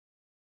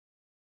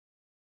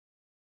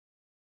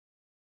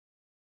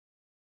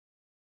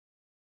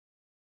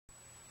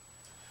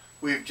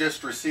We've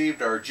just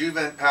received our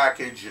Juvent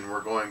package and we're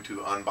going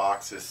to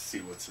unbox this, see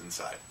what's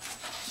inside.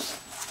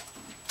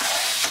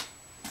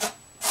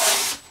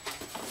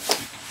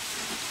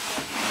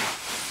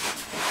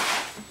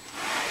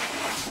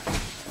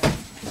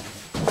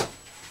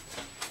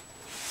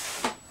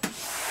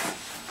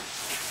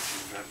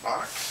 Juvent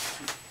box.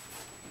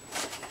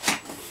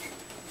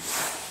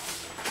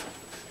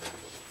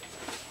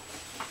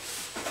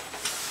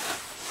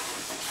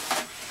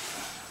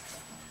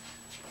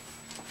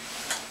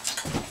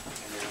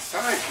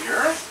 Inside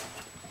here,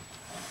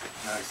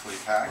 nicely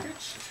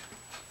packaged,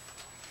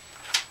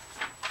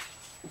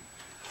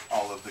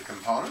 all of the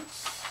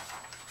components,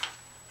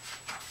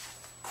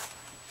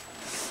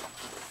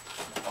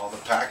 all the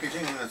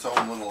packaging in its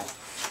own little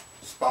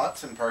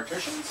spots and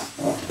partitions.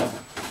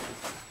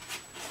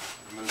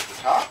 Remove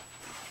the top,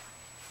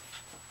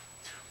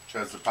 which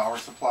has the power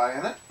supply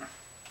in it.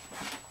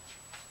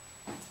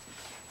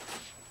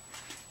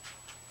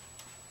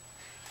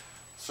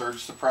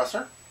 Surge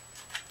suppressor.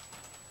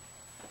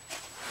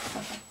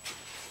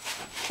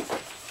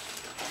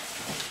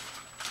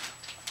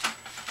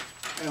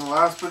 And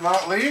last but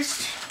not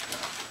least,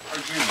 our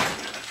Juvent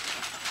unit.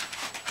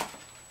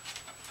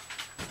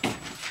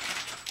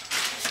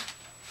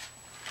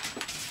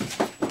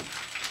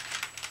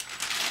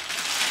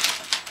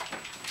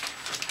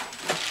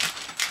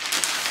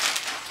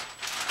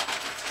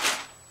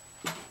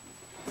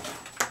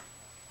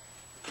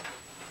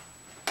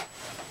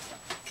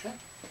 Okay.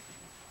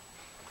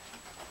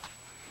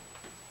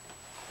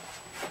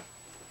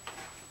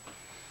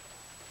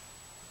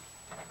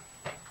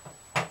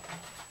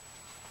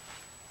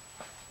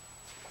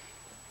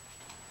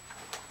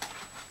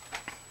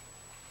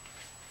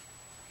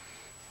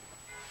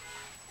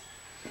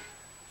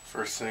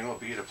 First thing will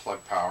be to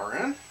plug power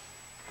in.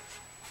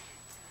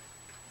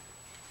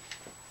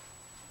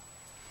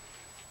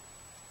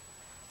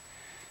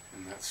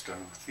 And that's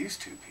done with these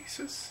two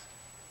pieces.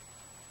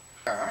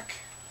 Back.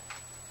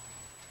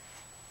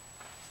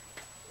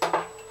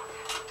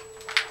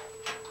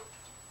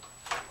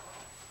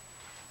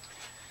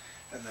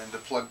 And then to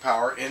plug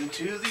power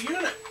into the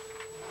unit,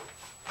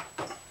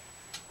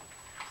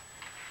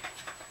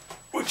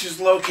 which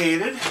is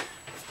located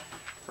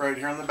right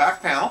here on the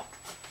back panel.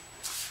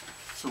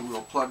 So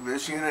we'll plug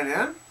this unit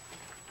in.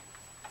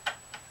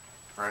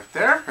 Right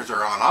there. There's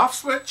our on-off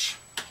switch.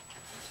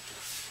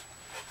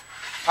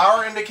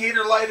 Power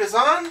indicator light is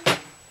on.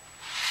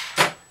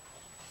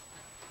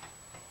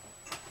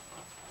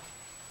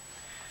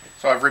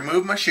 So I've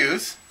removed my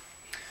shoes.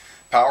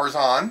 Power's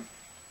on. I'm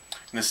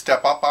going to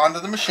step up onto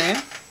the machine.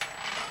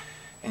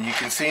 And you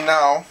can see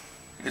now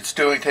it's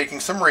taking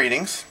some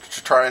readings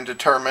to try and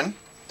determine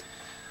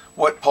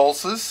what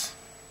pulses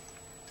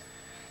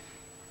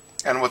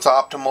and what's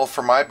optimal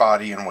for my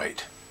body and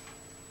weight.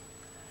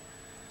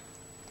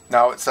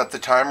 Now it's set the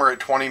timer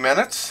at 20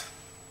 minutes.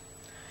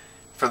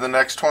 For the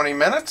next 20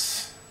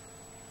 minutes,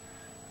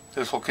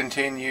 this will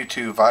continue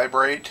to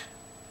vibrate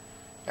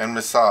and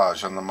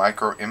massage on the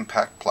micro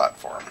impact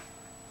platform.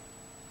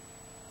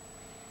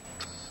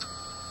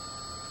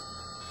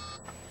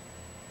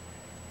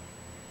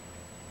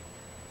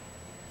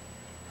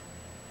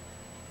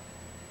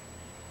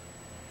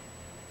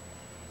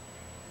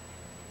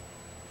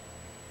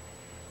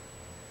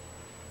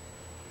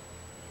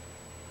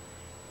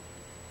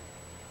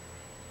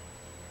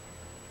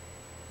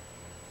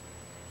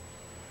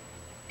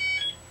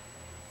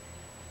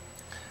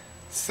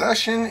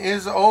 Session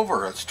is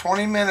over. It's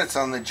 20 minutes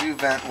on the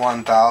Juvent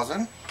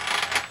 1000.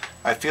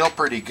 I feel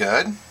pretty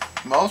good.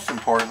 Most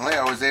importantly,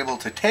 I was able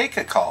to take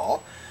a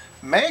call,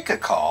 make a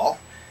call,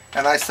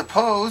 and I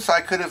suppose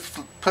I could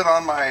have put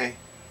on my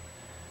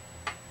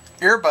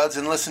earbuds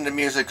and listened to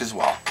music as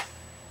well.